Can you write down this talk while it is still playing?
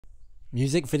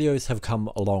Music videos have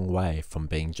come a long way from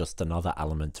being just another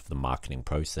element of the marketing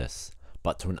process,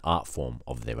 but to an art form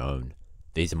of their own.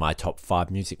 These are my top 5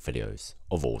 music videos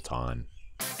of all time.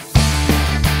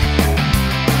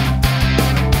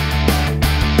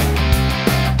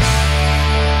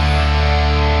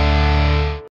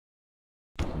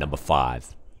 Number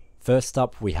 5. First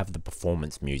up, we have the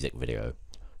performance music video.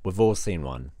 We've all seen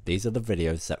one. These are the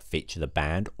videos that feature the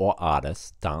band or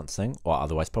artist dancing or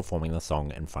otherwise performing the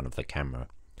song in front of the camera.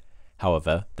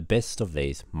 However, the best of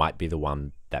these might be the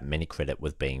one that many credit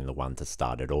with being the one to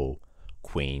start it all,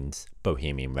 Queen's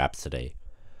Bohemian Rhapsody.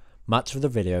 Much of the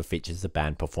video features the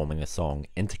band performing the song,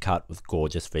 intercut with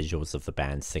gorgeous visuals of the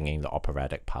band singing the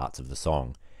operatic parts of the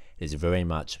song. It is very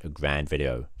much a grand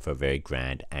video for a very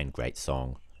grand and great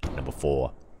song. Number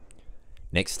 4.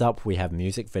 Next up, we have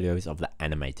music videos of the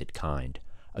animated kind.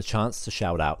 A chance to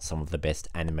shout out some of the best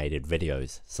animated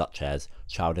videos, such as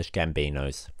Childish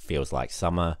Gambino's Feels Like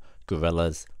Summer,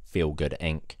 Gorillaz' Feel Good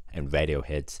Inc., and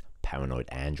Radiohead's Paranoid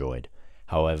Android.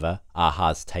 However,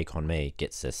 a-ha's Take On Me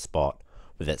gets this spot.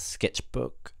 With its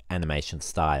sketchbook animation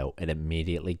style, it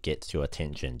immediately gets your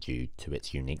attention due to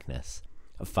its uniqueness.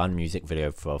 A fun music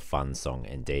video for a fun song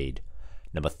indeed.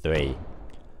 Number 3.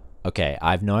 Okay, I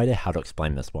have no idea how to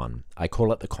explain this one. I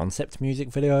call it the concept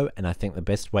music video, and I think the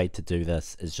best way to do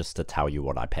this is just to tell you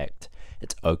what I picked.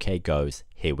 It's OK Go's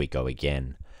Here We Go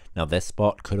Again. Now this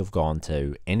spot could have gone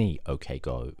to any OK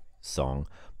Go song,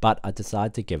 but I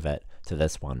decided to give it to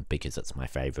this one because it's my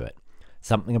favourite.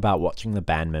 Something about watching the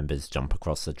band members jump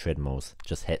across the treadmills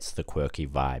just hits the quirky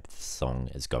vibe this song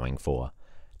is going for.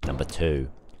 Number 2.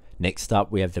 Next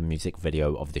up, we have the music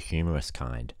video of the humorous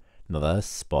kind. Now this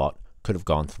spot could have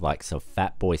gone to the likes of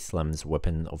Fatboy Slim's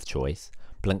Whippin' of Choice,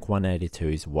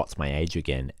 Blink-182's What's My Age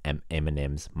Again, and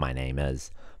Eminem's My Name Is.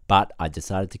 But I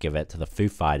decided to give it to the Foo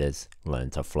Fighters'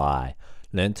 Learn to Fly.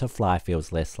 Learn to Fly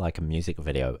feels less like a music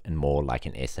video and more like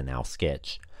an SNL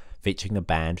sketch, featuring the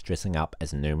band dressing up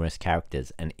as numerous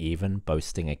characters and even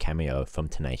boasting a cameo from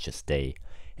Tenacious D.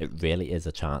 It really is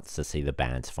a chance to see the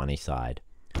band's funny side.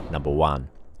 Number 1.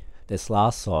 This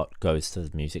last slot goes to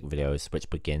the music videos which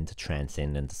begin to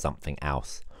transcend into something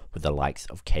else, with the likes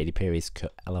of Katy Perry's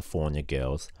California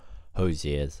Girls,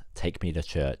 Hozier's Take Me to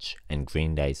Church, and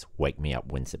Green Day's Wake Me Up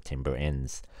When September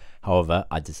Ends. However,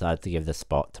 I decided to give the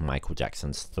spot to Michael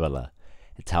Jackson's Thriller.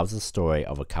 It tells the story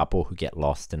of a couple who get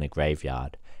lost in a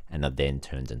graveyard and are then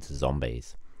turned into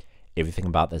zombies. Everything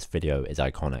about this video is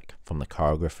iconic, from the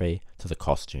choreography to the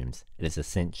costumes. It is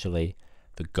essentially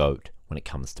the GOAT when it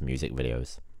comes to music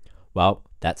videos. Well,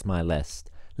 that's my list.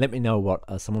 Let me know what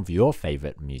are some of your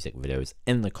favorite music videos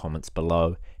in the comments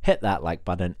below. Hit that like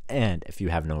button, and if you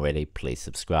haven't already, please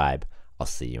subscribe. I'll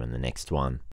see you in the next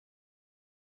one.